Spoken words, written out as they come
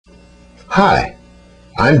Hi,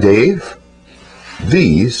 I'm Dave.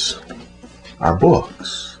 These are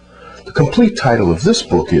books. The complete title of this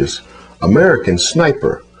book is American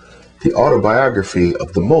Sniper, the autobiography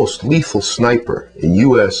of the most lethal sniper in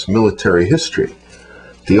U.S. military history.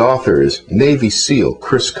 The author is Navy SEAL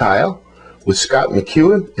Chris Kyle with Scott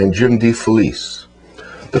McEwen and Jim DeFelice.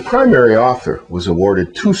 The primary author was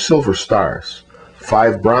awarded 2 Silver Stars,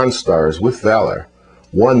 5 Bronze Stars with Valor,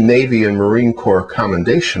 1 Navy and Marine Corps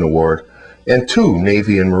Commendation Award, and 2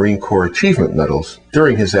 Navy and Marine Corps Achievement Medals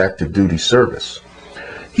during his active duty service.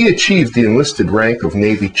 He achieved the enlisted rank of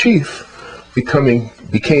Navy Chief,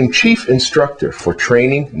 became Chief Instructor for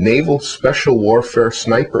training Naval Special Warfare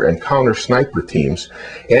Sniper and Counter Sniper teams,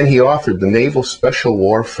 and he authored the Naval Special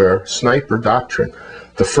Warfare Sniper Doctrine,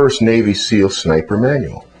 the first Navy SEAL Sniper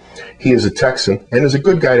Manual. He is a Texan and is a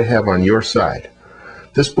good guy to have on your side.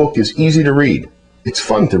 This book is easy to read. It's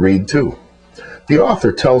fun to read too. The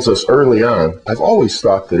author tells us early on, I've always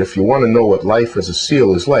thought that if you want to know what life as a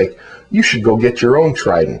SEAL is like, you should go get your own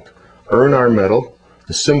trident, earn our medal,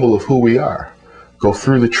 the symbol of who we are. Go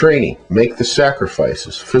through the training, make the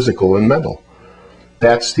sacrifices, physical and mental.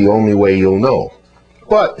 That's the only way you'll know.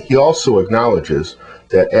 But he also acknowledges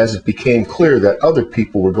that as it became clear that other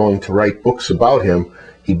people were going to write books about him,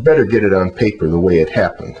 he'd better get it on paper the way it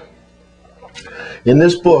happened. In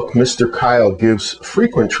this book, Mr. Kyle gives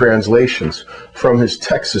frequent translations from his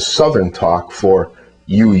Texas Southern talk for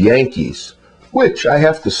 "you Yankees," which, I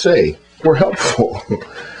have to say, were helpful.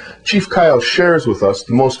 Chief Kyle shares with us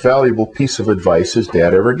the most valuable piece of advice his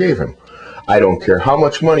dad ever gave him. I don't care how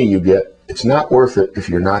much money you get, it's not worth it if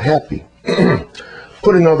you're not happy.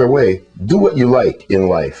 Put another way, do what you like in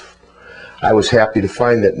life. I was happy to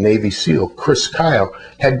find that Navy SEAL Chris Kyle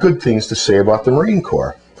had good things to say about the Marine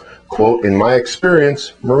Corps. Quote, in my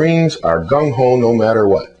experience, Marines are gung-ho no matter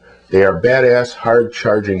what. They are badass,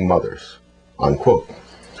 hard-charging mothers. Unquote.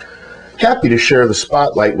 Happy to share the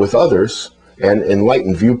spotlight with others, an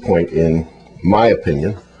enlightened viewpoint in my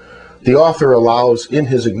opinion. The author allows in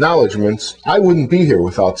his acknowledgments, I wouldn't be here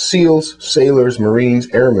without SEALs, sailors, Marines,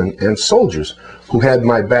 airmen, and soldiers who had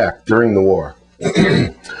my back during the war.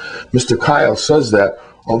 Mr. Kyle says that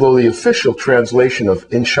although the official translation of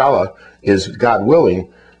Inshallah is God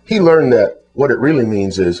willing, he learned that what it really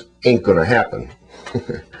means is ain't gonna happen.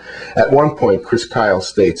 At one point, Chris Kyle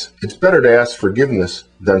states, it's better to ask forgiveness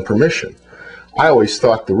than permission. I always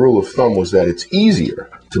thought the rule of thumb was that it's easier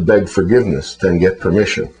to beg forgiveness than get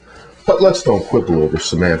permission. But let's don't quibble over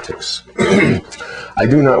semantics. I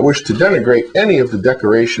do not wish to denigrate any of the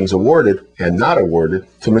decorations awarded and not awarded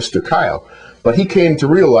to Mr. Kyle, but he came to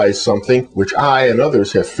realize something which I and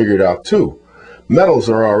others have figured out too. Medals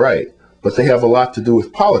are all right, but they have a lot to do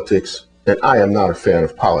with politics, and I am not a fan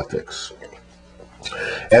of politics.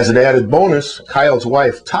 As an added bonus, Kyle's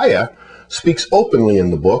wife, Taya, speaks openly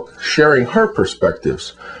in the book, sharing her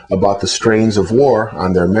perspectives about the strains of war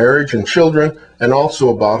on their marriage and children, and also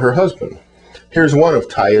about her husband. Here's one of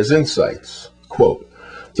Taya's insights. Quote,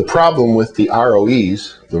 the problem with the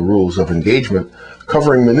ROEs, the rules of engagement,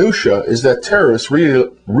 covering minutia is that terrorists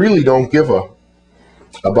really don't give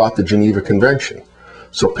about the Geneva Convention.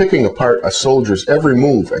 So picking apart a soldier's every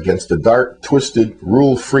move against a dark, twisted,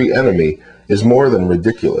 rule-free enemy is more than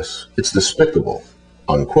ridiculous. It's despicable.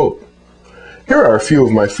 Unquote. Here are a few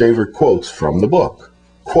of my favorite quotes from the book.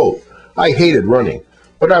 Quote, I hated running,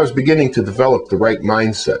 but I was beginning to develop the right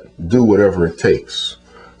mindset, do whatever it takes.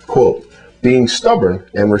 Quote, being stubborn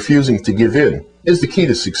and refusing to give in is the key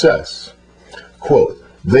to success. Quote,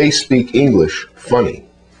 they speak English funny.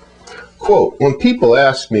 Quote, when people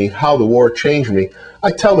ask me how the war changed me,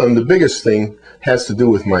 I tell them the biggest thing has to do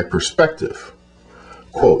with my perspective.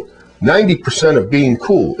 Quote, 90% of being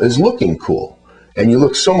cool is looking cool, and you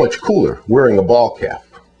look so much cooler wearing a ball cap.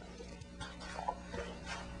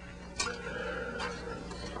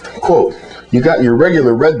 Quote, you got your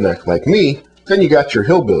regular redneck like me, then you got your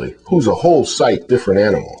hillbilly, who's a whole sight different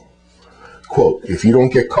animal. Quote, if you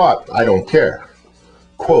don't get caught, I don't care.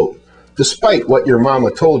 Quote, despite what your mama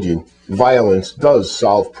told you, violence does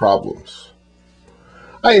solve problems.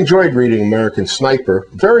 I enjoyed reading American Sniper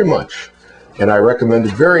very much, and I recommend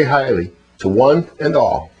it very highly to one and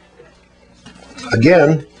all.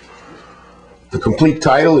 Again, the complete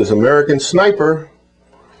title is American Sniper,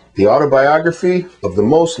 the autobiography of the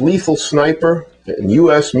most lethal sniper in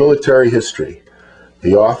U.S. military history.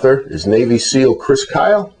 The author is Navy SEAL Chris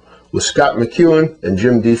Kyle with Scott McEwen and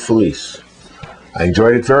Jim DeFelice. I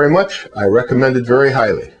enjoyed it very much. I recommend it very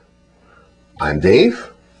highly. I'm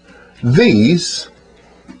Dave. These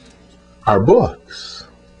are books.